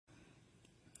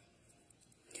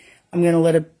I'm going to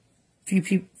let a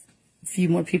few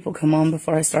more people come on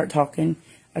before I start talking.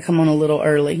 I come on a little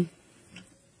early.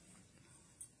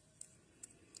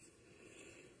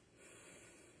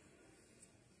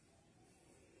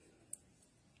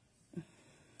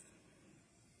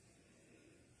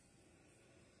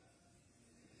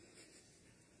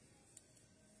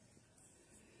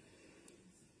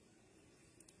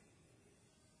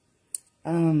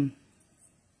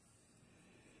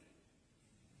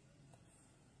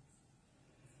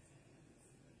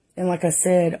 And like I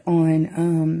said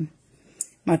on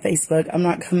my Facebook, I'm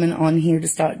not coming on here to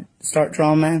start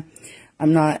drama.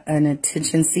 I'm not an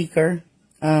attention seeker.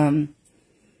 So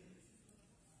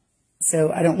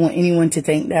I don't want anyone to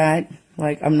think that,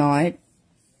 like, I'm not.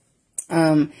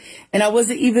 And I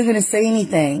wasn't even going to say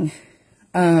anything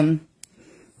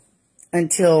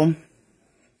until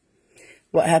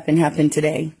what happened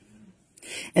today.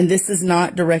 And this is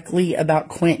not directly about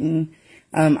Quinton.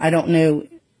 I don't know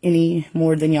any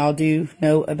more than y'all do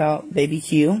know about Baby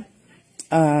Q.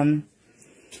 It's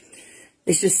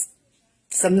just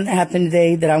something that happened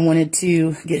today that I wanted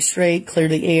to get straight, clear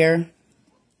the air.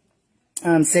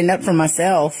 Stand up for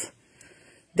myself,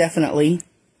 definitely.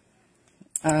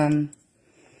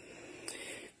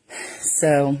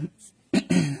 So, what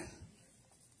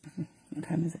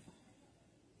time is it?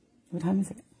 What time is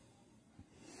it?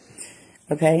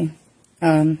 Okay.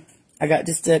 I got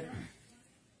just a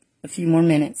few more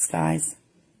minutes, guys.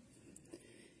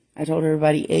 I told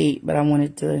everybody 8, but I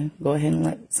wanted to go ahead and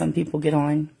let some people get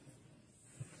on.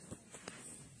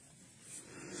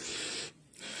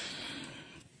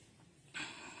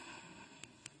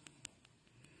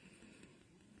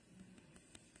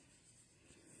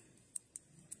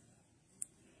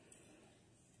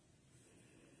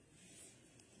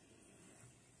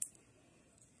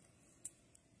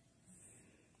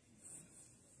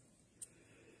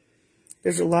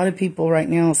 There's a lot of people right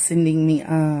now sending me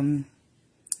friend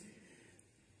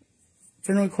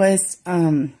requests.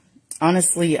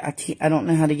 Honestly, I don't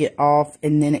know how to get off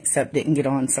and then accept it and get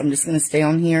on, so I'm just going to stay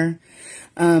on here.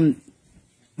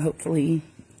 Hopefully,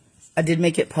 I did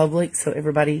make it public, so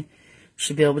everybody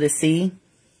should be able to see.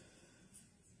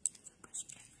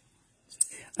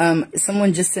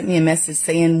 Someone just sent me a message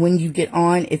saying when you get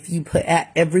on, if you put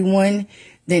at everyone,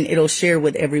 then it'll share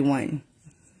with everyone.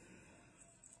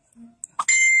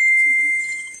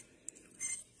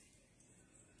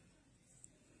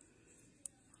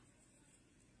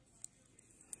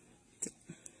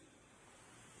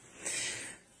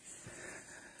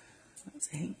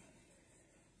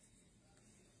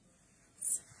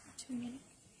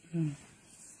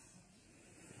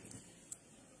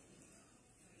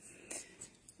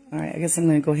 All right, I guess I'm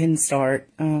going to go ahead and start.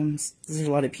 There's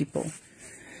a lot of people.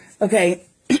 Okay,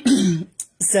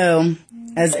 so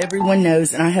as everyone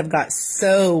knows, and I have got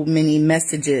so many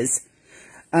messages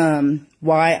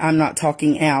why I'm not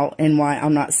talking out and why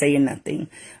I'm not saying nothing.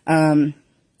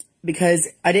 Because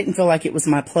I didn't feel like it was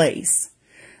my place.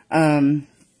 I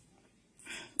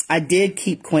did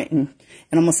keep Quinton,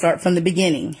 and I'm going to start from the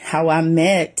beginning. How I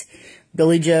met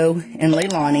Billy Joe and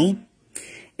Leilani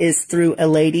is through a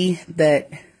lady that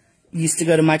used to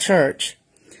go to my church,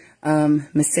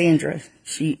 Miss Sandra.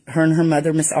 Her and her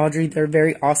mother, Miss Audrey, they're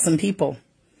very awesome people.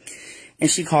 And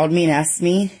she called me and asked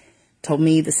me, told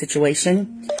me the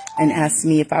situation, and asked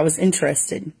me if I was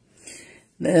interested.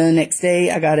 The next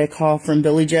day, I got a call from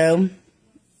Billy Joe,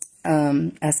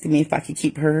 asking me if I could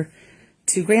keep her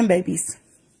 2 grandbabies.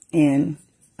 And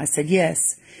I said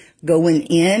yes. Going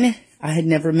in, I had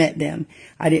never met them.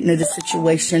 I didn't know the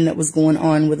situation that was going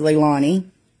on with Leilani,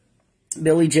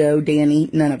 Billy Joe, Danny,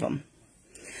 none of them.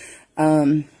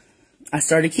 I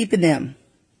started keeping them.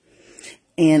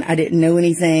 And I didn't know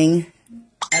anything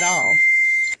at all.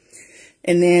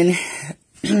 And then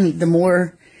the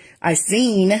more I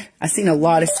seen a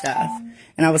lot of stuff.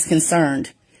 And I was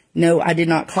concerned. No, I did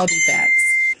not call DFAX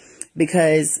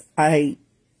because I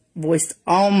voiced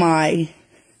all my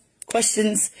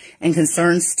questions and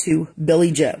concerns to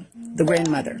Billy Joe, the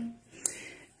grandmother.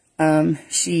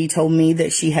 She told me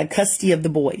that she had custody of the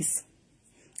boys.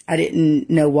 I didn't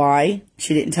know why.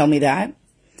 She didn't tell me that.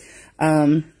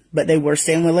 But they were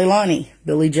staying with Leilani.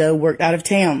 Billy Joe worked out of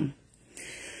town.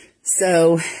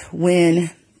 So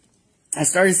when I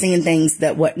started seeing things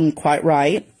that wasn't quite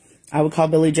right, I would call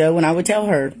Billy Joe and I would tell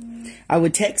her. I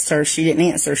would text her. She didn't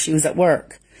answer. She was at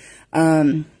work.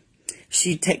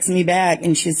 She'd text me back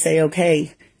and she'd say,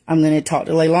 okay, I'm going to talk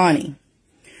to Leilani.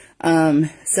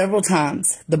 Several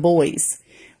times, the boys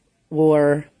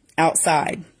were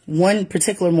outside. One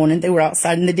particular morning, they were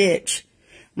outside in the ditch.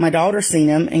 My daughter seen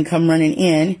them and come running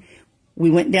in. We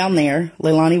went down there.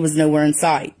 Leilani was nowhere in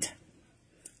sight.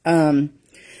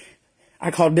 I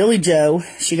called Billy Joe.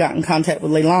 She got in contact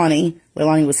with Leilani.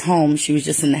 Leilani was home. She was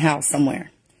just in the house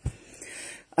somewhere.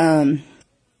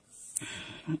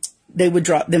 They would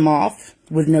drop them off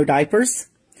with no diapers.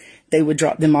 They would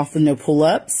drop them off with no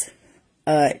pull-ups.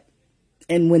 And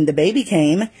when the baby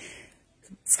came,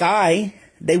 Sky,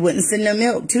 they wouldn't send no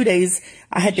milk. 2 days,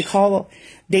 I had to call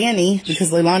Danny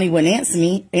because Leilani wouldn't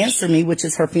answer me, which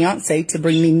is her fiance, to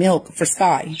bring me milk for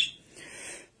Sky.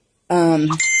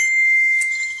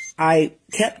 I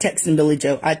kept texting Billy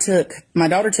Joe. My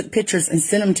daughter took pictures and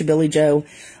sent them to Billy Joe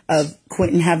of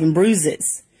Quinton having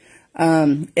bruises.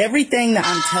 Everything that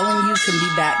I'm telling you can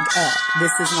be backed up.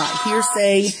 This is not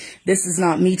hearsay. This is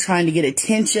not me trying to get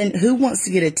attention. Who wants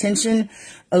to get attention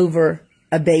over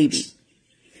a baby?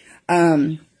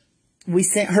 We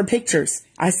sent her pictures.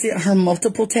 I sent her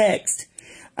multiple texts.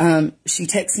 She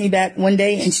texted me back one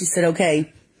day and she said,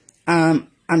 okay, I'm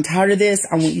tired of this.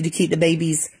 I want you to keep the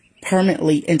babies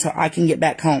permanently until I can get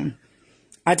back home.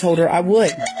 I told her I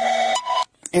would.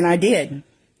 And I did.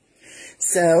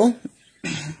 So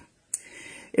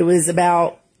it was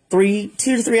about 2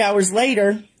 to 3 hours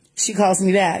later, she calls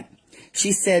me back.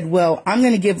 She said, well, I'm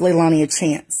going to give Leilani a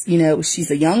chance. You know, she's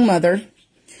a young mother.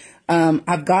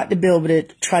 I've got to be able to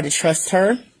try to trust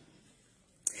her.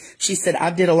 She said, I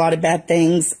did a lot of bad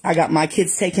things. I got my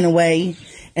kids taken away.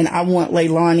 And I want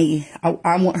Leilani,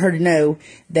 I want her to know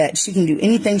that she can do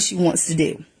anything she wants to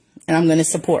do. And I'm going to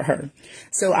support her.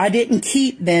 So I didn't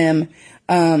keep them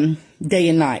day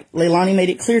and night. Leilani made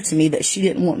it clear to me that she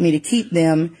didn't want me to keep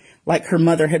them like her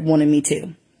mother had wanted me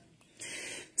to.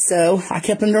 So I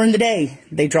kept them during the day.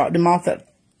 They dropped them off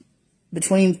at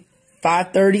between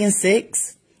 5:30 and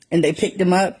 6. And they picked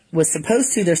them up. Their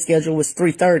schedule was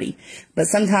 3:30. But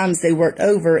sometimes they worked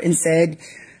over and said,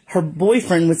 her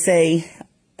boyfriend would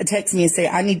text me and say,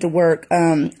 I need to work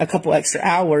a couple extra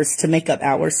hours to make up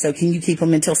hours. So can you keep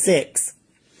them until 6?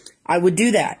 I would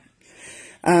do that.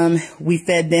 We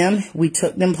fed them. We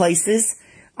took them places.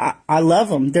 I love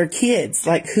them. They're kids.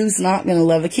 Like, who's not going to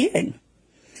love a kid?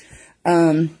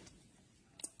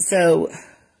 So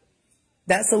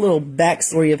that's a little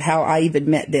backstory of how I even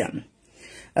met them.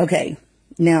 Okay,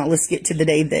 now let's get to the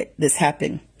day that this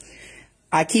happened.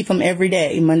 I keep them every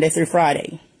day, Monday through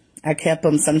Friday. I kept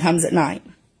them sometimes at night.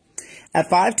 At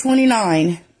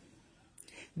 5:29,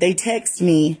 they text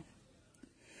me.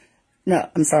 No,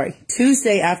 I'm sorry.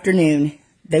 Tuesday afternoon,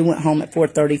 they went home at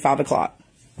 4:30, 5 o'clock.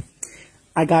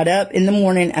 I got up in the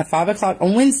morning at 5 o'clock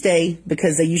on Wednesday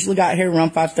because they usually got here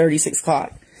around 5:30, 6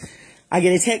 o'clock. I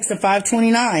get a text at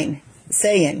 5:29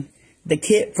 saying,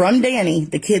 from Danny,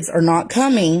 the kids are not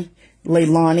coming.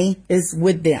 Leilani is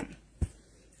with them.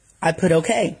 I put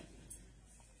okay.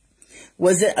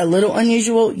 Was it a little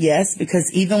unusual? Yes,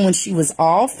 because even when she was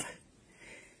off,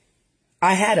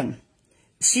 I had them.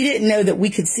 She didn't know that we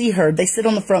could see her. They sit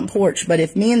on the front porch. But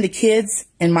if me and the kids,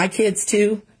 and my kids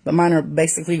too, but mine are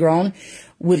basically grown,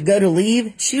 would go to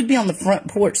leave, she would be on the front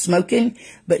porch smoking,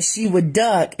 but she would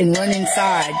duck and run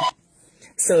inside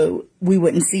so we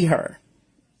wouldn't see her.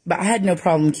 But I had no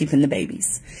problem keeping the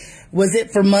babies. Was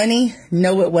it for money?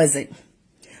 No, it wasn't.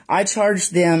 I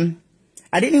charged them.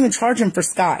 I didn't even charge them for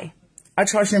Sky. I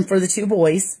charged them for the 2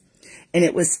 boys, and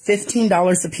it was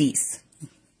 $15 a piece,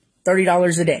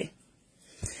 $30 a day.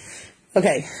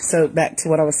 Okay, so back to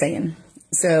what I was saying.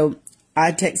 So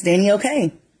I text Danny,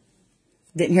 okay.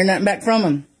 Didn't hear nothing back from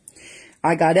him.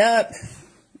 I got up.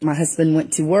 My husband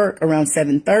went to work around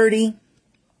 7:30.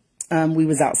 We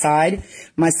was outside.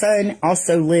 My son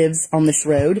also lives on this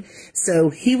road, so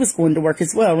he was going to work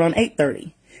as well around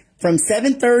 8:30. From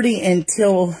 7:30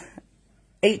 until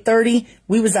 8:30,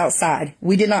 we was outside.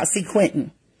 We did not see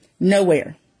Quinton.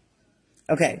 Nowhere.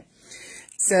 Okay.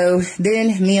 So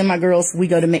then me and my girls, we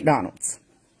go to McDonald's.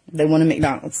 They wanted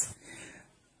McDonald's.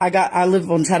 I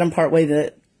live on Chatham Parkway.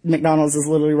 The McDonald's is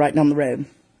literally right down the road.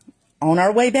 On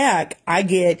our way back, I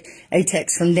get a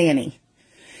text from Danny.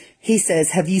 He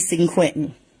says, have you seen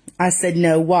Quinton? I said,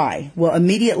 no, why? Well,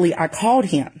 immediately I called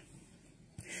him.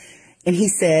 And he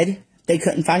said they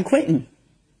couldn't find Quinton.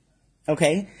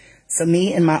 Okay. So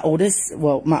me and my oldest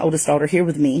daughter here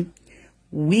with me,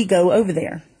 we go over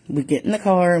there. We get in the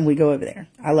car and we go over there.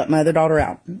 I let my other daughter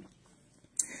out.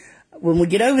 When we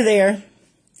get over there,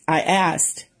 I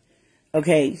asked,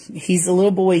 okay, he's a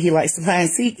little boy. He likes to play and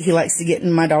seek. He likes to get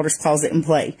in my daughter's closet and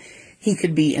play. He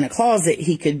could be in a closet.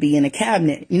 He could be in a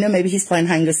cabinet. You know, maybe he's playing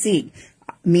hide and go seek.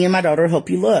 Me and my daughter help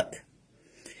you look.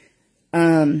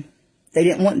 They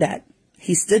didn't want that.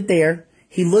 He stood there.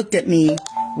 He looked at me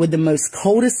with the most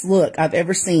coldest look I've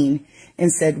ever seen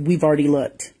and said, we've already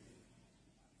looked.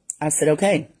 I said,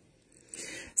 okay.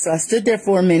 So I stood there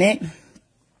for a minute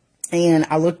And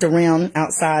I looked around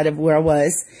outside of where I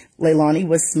was. Leilani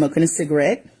was smoking a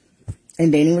cigarette,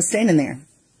 and Danny was standing there.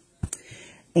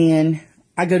 And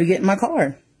I go to get in my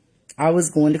car. I was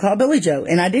going to call Billy Joe,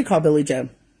 and I did call Billy Joe.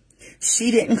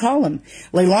 She didn't call him.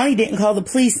 Leilani didn't call the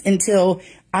police until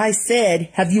I said,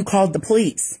 have you called the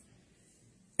police?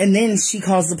 And then she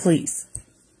calls the police.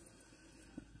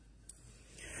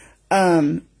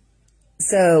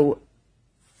 So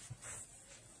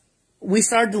we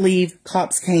started to leave.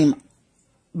 Cops came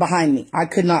behind me. I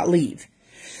could not leave.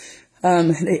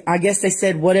 I guess they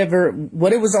said what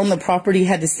was on the property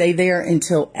had to stay there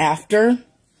until after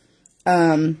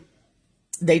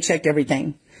they checked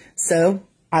everything. So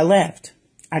I left.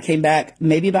 I came back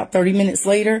maybe about 30 minutes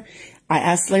later. I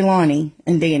asked Leilani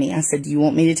and Danny, I said, do you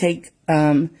want me to take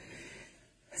Zane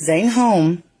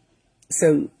home?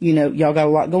 So, you know, y'all got a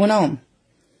lot going on.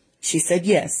 She said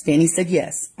yes. Danny said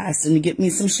yes. I asked them to get me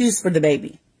some shoes for the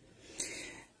baby.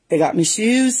 They got me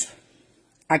shoes.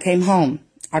 I came home.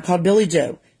 I called Billy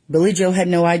Joe. Billy Joe had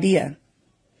no idea.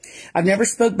 I've never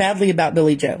spoke badly about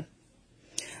Billy Joe.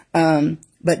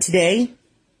 But today,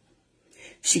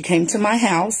 she came to my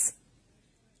house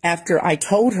after I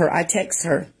told her, I texted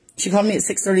her. She called me at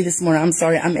 6:30 this morning. I'm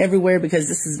sorry, I'm everywhere because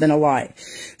this has been a lie.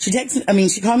 She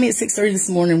called me at 6:30 this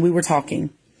morning. We were talking.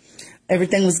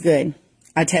 Everything was good.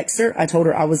 I texted her. I told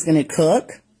her I was going to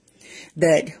cook,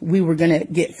 that we were going to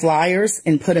get flyers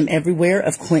and put them everywhere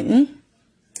of Quinton,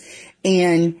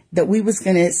 and that we was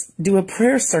going to do a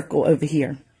prayer circle over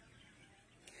here.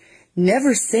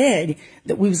 Never said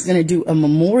that we was going to do a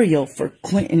memorial for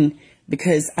Quinton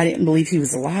because I didn't believe he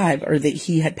was alive or that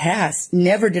he had passed.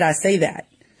 Never did I say that.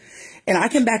 And I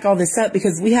can back all this up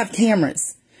because we have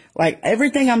cameras. Like,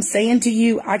 everything I'm saying to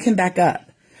you, I can back up.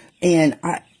 And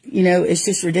you know, it's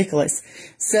just ridiculous.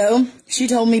 So she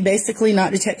told me basically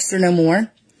not to text her no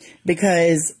more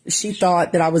because she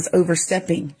thought that I was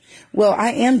overstepping. Well, I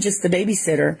am just the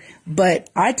babysitter, but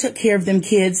I took care of them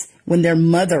kids when their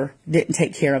mother didn't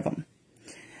take care of them.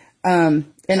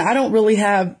 And I don't really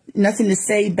have nothing to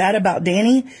say bad about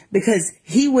Danny because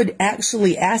he would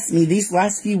actually ask me these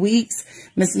last few weeks,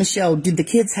 Miss Michelle, did the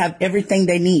kids have everything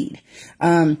they need?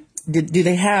 Do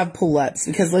they have pull-ups?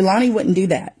 Because Leilani wouldn't do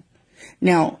that.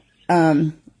 Now,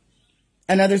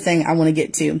 another thing I want to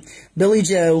get to, Billy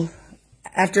Joe,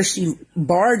 after she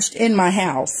barged in my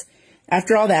house,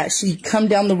 after all that, she come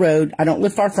down the road. I don't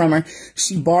live far from her.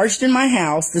 She barged in my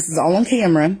house. This is all on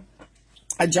camera.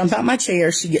 I jump out my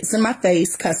chair. She gets in my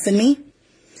face, cussing me.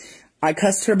 I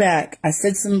cussed her back. I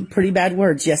said some pretty bad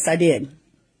words. Yes, I did.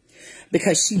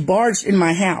 Because she barged in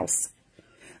my house.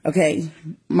 Okay.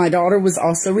 My daughter was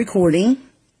also recording.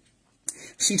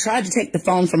 She tried to take the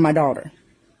phone from my daughter.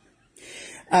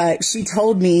 She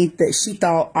told me that she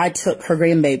thought I took her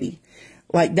grandbaby.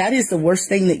 Like, that is the worst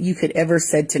thing that you could ever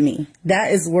said to me.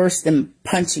 That is worse than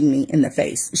punching me in the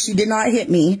face. She did not hit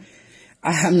me.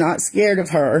 I'm not scared of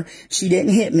her. She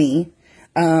didn't hit me.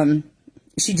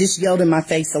 She just yelled in my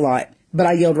face a lot, but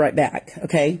I yelled right back.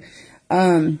 Okay.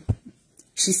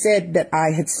 She said that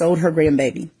I had sold her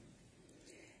grandbaby.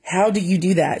 How do you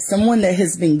do that? Someone that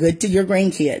has been good to your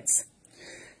grandkids.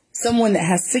 Someone that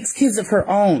has 6 kids of her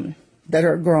own that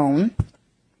are grown.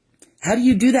 How do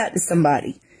you do that to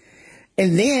somebody?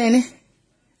 And then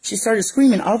she started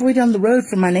screaming all the way down the road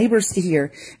for my neighbors to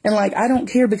hear. And like, I don't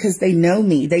care because they know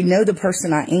me. They know the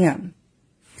person I am.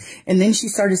 And then she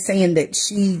started saying that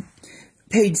she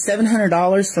paid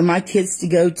 $700 for my kids to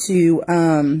go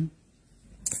to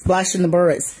Splash in the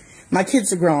Burris. My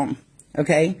kids are grown,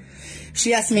 okay?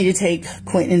 She asked me to take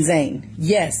Quinton and Zane.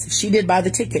 Yes, she did buy the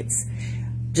tickets.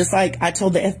 Just like I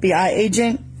told the FBI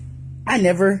agent, I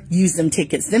never used them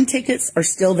tickets. Them tickets are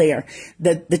still there.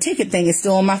 The ticket thing is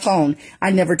still on my phone.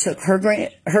 I never took her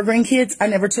grandkids. I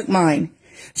never took mine.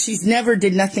 She's never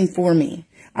did nothing for me.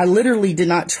 I literally did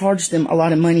not charge them a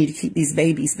lot of money to keep these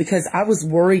babies because I was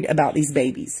worried about these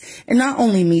babies. And not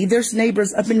only me, there's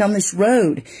neighbors up and down this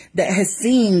road that has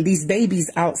seen these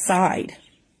babies outside.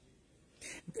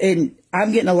 And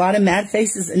I'm getting a lot of mad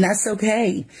faces, and that's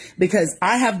okay because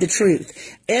I have the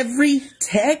truth. Every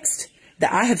text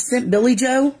that I have sent Billy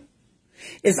Joe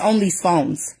is on these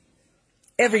phones.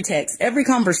 Every text, every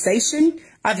conversation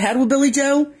I've had with Billy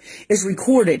Joe is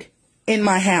recorded in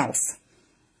my house.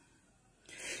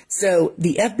 So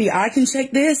the FBI can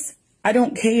check this. I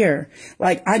don't care.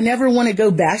 Like, I never want to go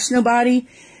bash nobody.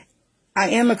 I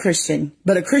am a Christian,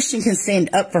 but a Christian can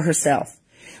stand up for herself,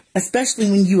 especially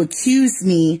when you accuse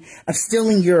me of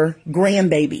stealing your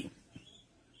grandbaby.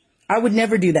 I would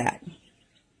never do that.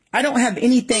 I don't have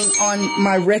anything on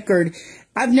my record.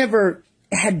 I've never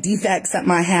had defects at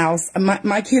my house.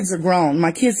 My kids are grown.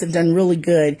 My kids have done really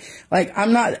good. Like,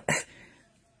 I'm not,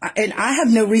 and I have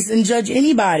no reason to judge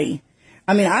anybody.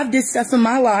 I mean, I've did stuff in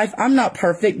my life. I'm not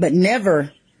perfect, but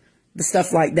never the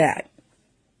stuff like that.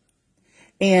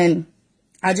 And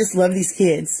I just love these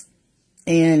kids.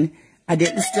 And I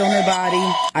didn't steal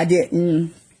nobody. I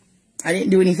didn't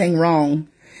do anything wrong.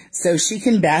 So she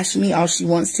can bash me all she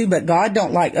wants to, but God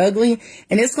don't like ugly.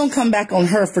 And it's going to come back on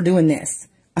her for doing this.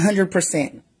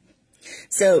 100%.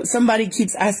 So somebody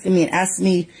keeps asking me and asking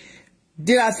me,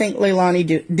 do I think Leilani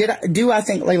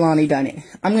done it?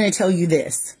 I'm going to tell you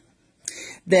this,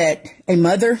 that a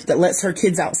mother that lets her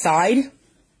kids outside,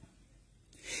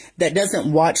 that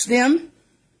doesn't watch them,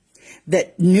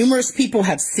 that numerous people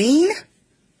have seen,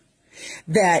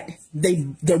 that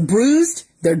they're bruised,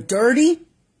 they're dirty,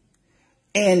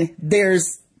 and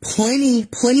there's plenty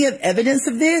of evidence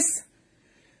of this.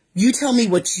 You tell me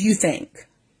what you think.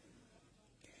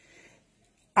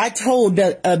 I told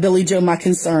Billy Joe my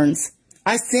concerns.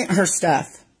 I sent her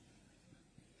stuff.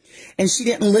 And she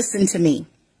didn't listen to me.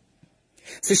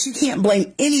 So she can't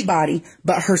blame anybody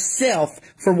but herself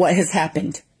for what has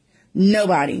happened.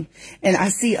 Nobody. And I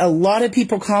see a lot of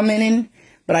people commenting,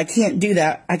 but I can't do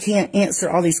that. I can't answer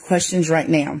all these questions right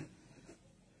now.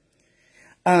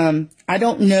 I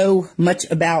don't know much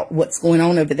about what's going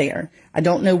on over there. I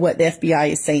don't know what the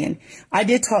FBI is saying. I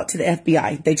did talk to the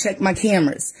FBI. They checked my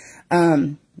cameras.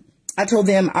 I told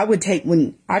them I would take,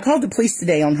 when I called the police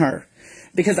today on her,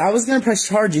 because I was going to press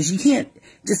charges. You can't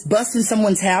just bust in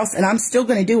someone's house, and I'm still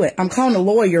going to do it. I'm calling a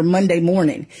lawyer Monday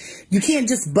morning. You can't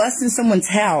just bust in someone's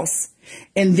house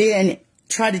and then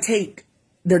try to take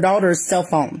their daughter's cell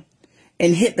phone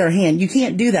and hit their hand. You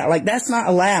can't do that. Like, that's not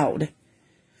allowed.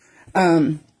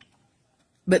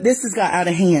 But this has got out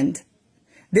of hand.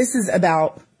 This is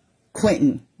about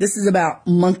Quinton. This is about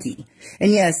Monkey.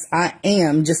 And yes, I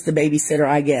am just the babysitter,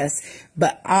 I guess.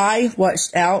 But I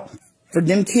watched out for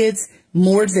them kids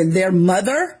more than their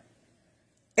mother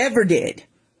ever did.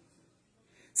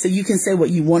 So you can say what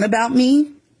you want about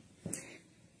me.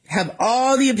 Have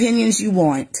all the opinions you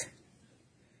want.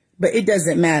 But it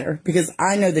doesn't matter, because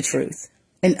I know the truth.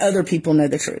 And other people know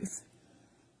the truth.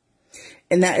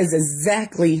 And that is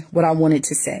exactly what I wanted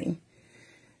to say.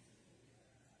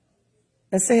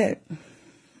 That's it.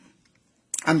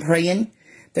 I'm praying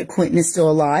that Quinton is still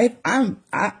alive. I'm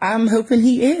hoping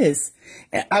he is.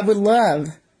 I would love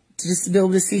to just be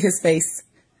able to see his face.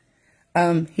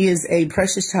 He is a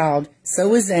precious child.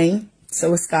 So is Zane.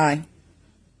 So is Sky.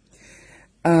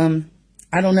 I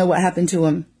don't know what happened to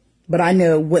him, but I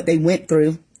know what they went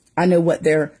through. I know what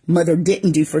their mother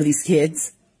didn't do for these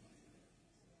kids.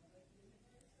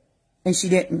 And she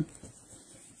didn't.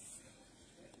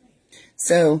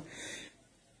 So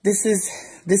this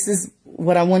is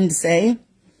what I wanted to say.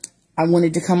 I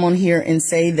wanted to come on here and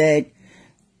say that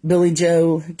Billy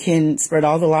Joe can spread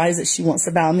all the lies that she wants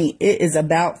about me. It is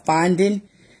about finding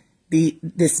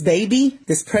this baby,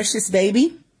 this precious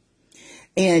baby.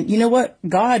 And you know what?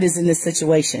 God is in this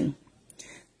situation.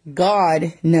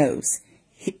 God knows.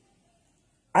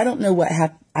 I don't know what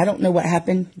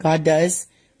happened. God does.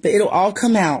 But it'll all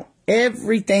come out.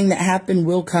 Everything that happened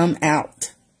will come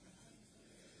out.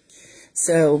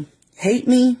 So, hate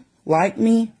me, like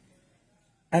me,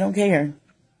 I don't care.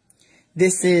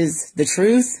 This is the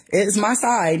truth. It is my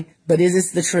side, but it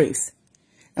is the truth.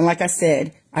 And like I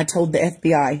said, I told the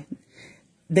FBI,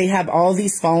 they have all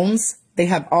these phones. They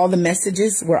have all the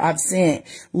messages where I've sent.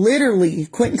 Literally,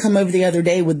 Quinton come over the other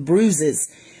day with bruises,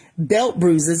 belt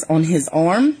bruises on his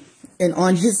arm and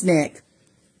on his neck.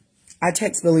 I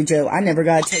text Billy Joe. I never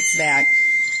got a text back.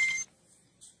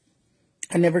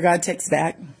 I never got a text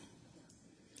back.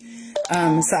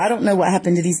 So I don't know what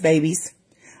happened to these babies.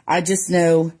 I just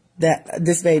know that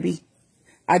this baby,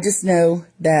 I just know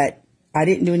that I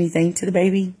didn't do anything to the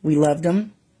baby. We loved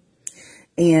him.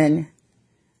 And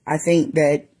I think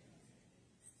that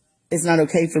it's not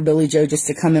okay for Billy Joe just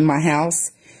to come in my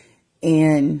house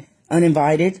and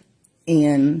uninvited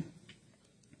and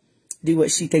do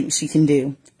what she thinks she can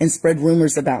do and spread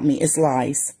rumors about me. It's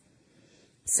lies.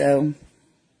 So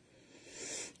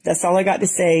that's all I got to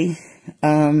say.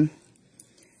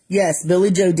 Yes,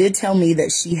 Billy Joe did tell me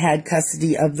that she had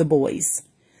custody of the boys.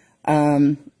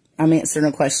 I'm answering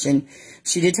a question.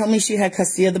 She did tell me she had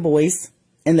custody of the boys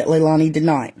and that Leilani did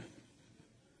not.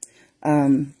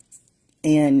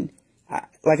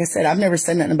 Like I said, I've never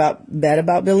said nothing bad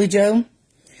about Billy Joe,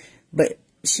 but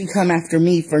she come after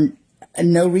me for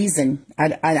no reason.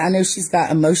 I know she's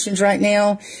got emotions right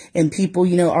now, and people,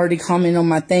 already comment on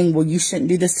my thing. Well, you shouldn't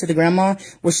do this to the grandma.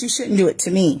 Well, she shouldn't do it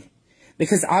to me,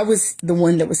 because I was the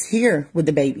one that was here with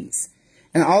the babies,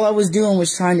 And all I was doing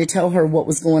was trying to tell her what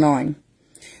was going on.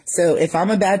 So if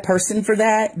I'm a bad person for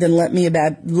that, then let me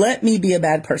be a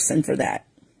bad person for that.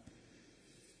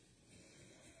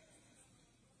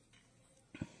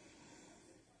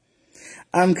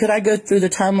 Could I go through the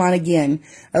timeline again?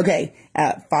 Okay,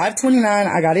 at 5:29,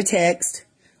 I got a text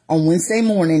on Wednesday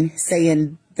morning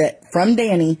saying that from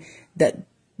Danny that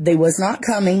they was not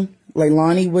coming.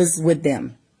 Leilani was with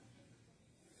them.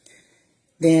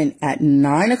 Then at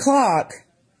 9 o'clock,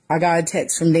 I got a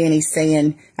text from Danny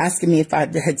asking me if I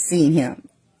had seen him.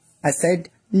 I said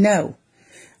no.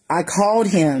 I called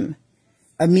him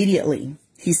immediately.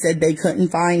 He said they couldn't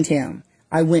find him.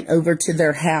 I went over to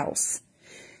their house.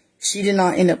 She did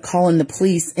not end up calling the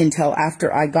police until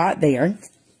after I got there.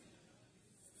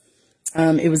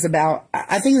 It was about,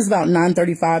 I think it was about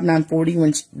 9:35, 9:40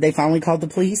 when they finally called the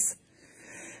police.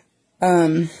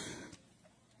 And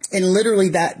literally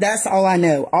that's all I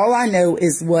know. All I know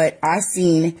is what I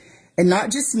seen, and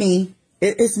not just me.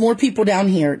 It's more people down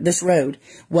here, this road.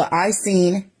 What I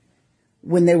seen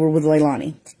when they were with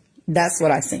Leilani. That's what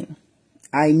I seen.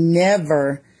 I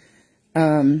never,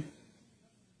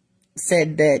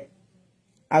 said that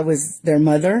I was their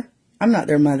mother. I'm not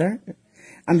their mother.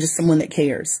 I'm just someone that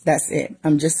cares. That's it.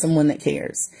 I'm just someone that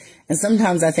cares. And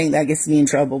sometimes I think that gets me in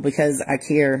trouble because I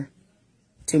care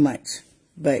too much.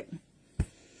 But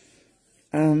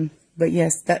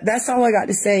yes, that's all I got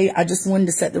to say. I just wanted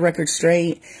to set the record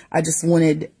straight. I just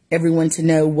wanted everyone to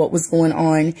know what was going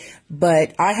on.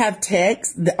 But I have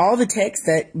texts, all the texts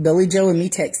that Billy Joe and me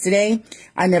text today.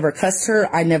 I never cussed her.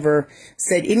 I never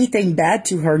said anything bad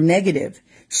to her, negative.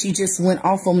 She just went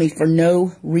off on me for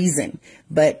no reason.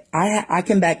 But I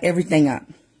can back everything up.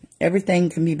 Everything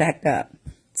can be backed up.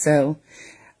 So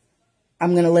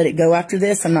I'm going to let it go after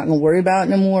this. I'm not going to worry about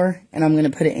it no more. And I'm going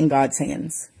to put it in God's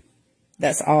hands.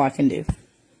 That's all I can do.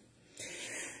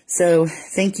 So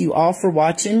thank you all for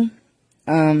watching.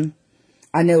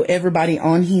 I know everybody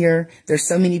on here, there's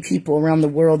so many people around the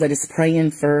world that is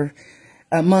praying for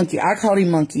Monkey. I called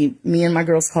him Monkey. Me and my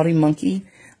girls called him Monkey.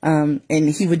 And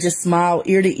he would just smile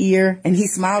ear to ear. And he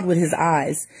smiled with his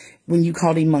eyes when you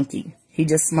called him Monkey. He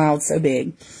just smiled so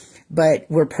big. But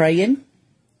we're praying.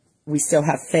 We still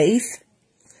have faith.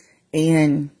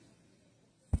 And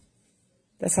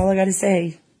that's all I got to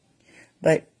say.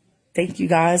 But thank you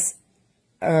guys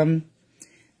that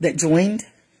joined.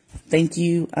 Thank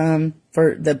you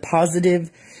for the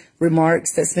positive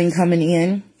remarks that's been coming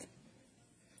in.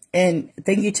 And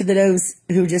thank you to those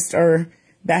who just are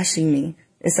bashing me.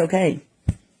 It's okay.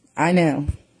 I know.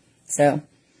 So,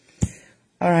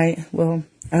 all right. Well,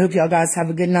 I hope y'all guys have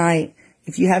a good night.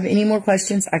 If you have any more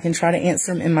questions, I can try to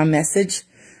answer them in my message.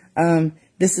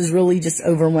 This is really just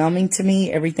overwhelming to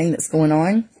me, everything that's going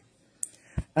on.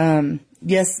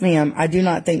 Yes, ma'am. I do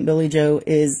not think Billy Joe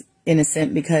is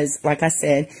innocent because, like I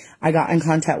said, I got in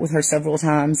contact with her several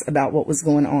times about what was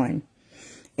going on.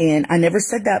 And I never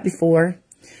said that before.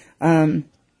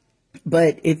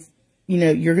 But if, you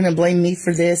know, you're going to blame me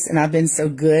for this and I've been so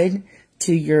good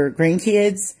to your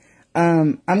grandkids,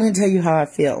 I'm going to tell you how I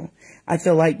feel. I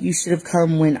feel like you should have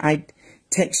come when I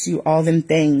text you all them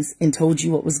things and told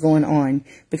you what was going on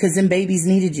because them babies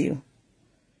needed you.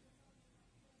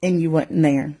 And you wasn't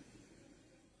there.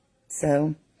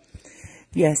 So,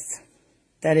 yes,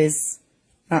 that is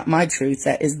not my truth.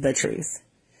 That is the truth.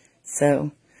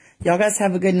 So, y'all guys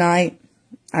have a good night.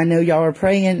 I know y'all are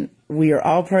praying. We are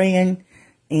all praying.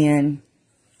 And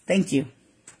thank you.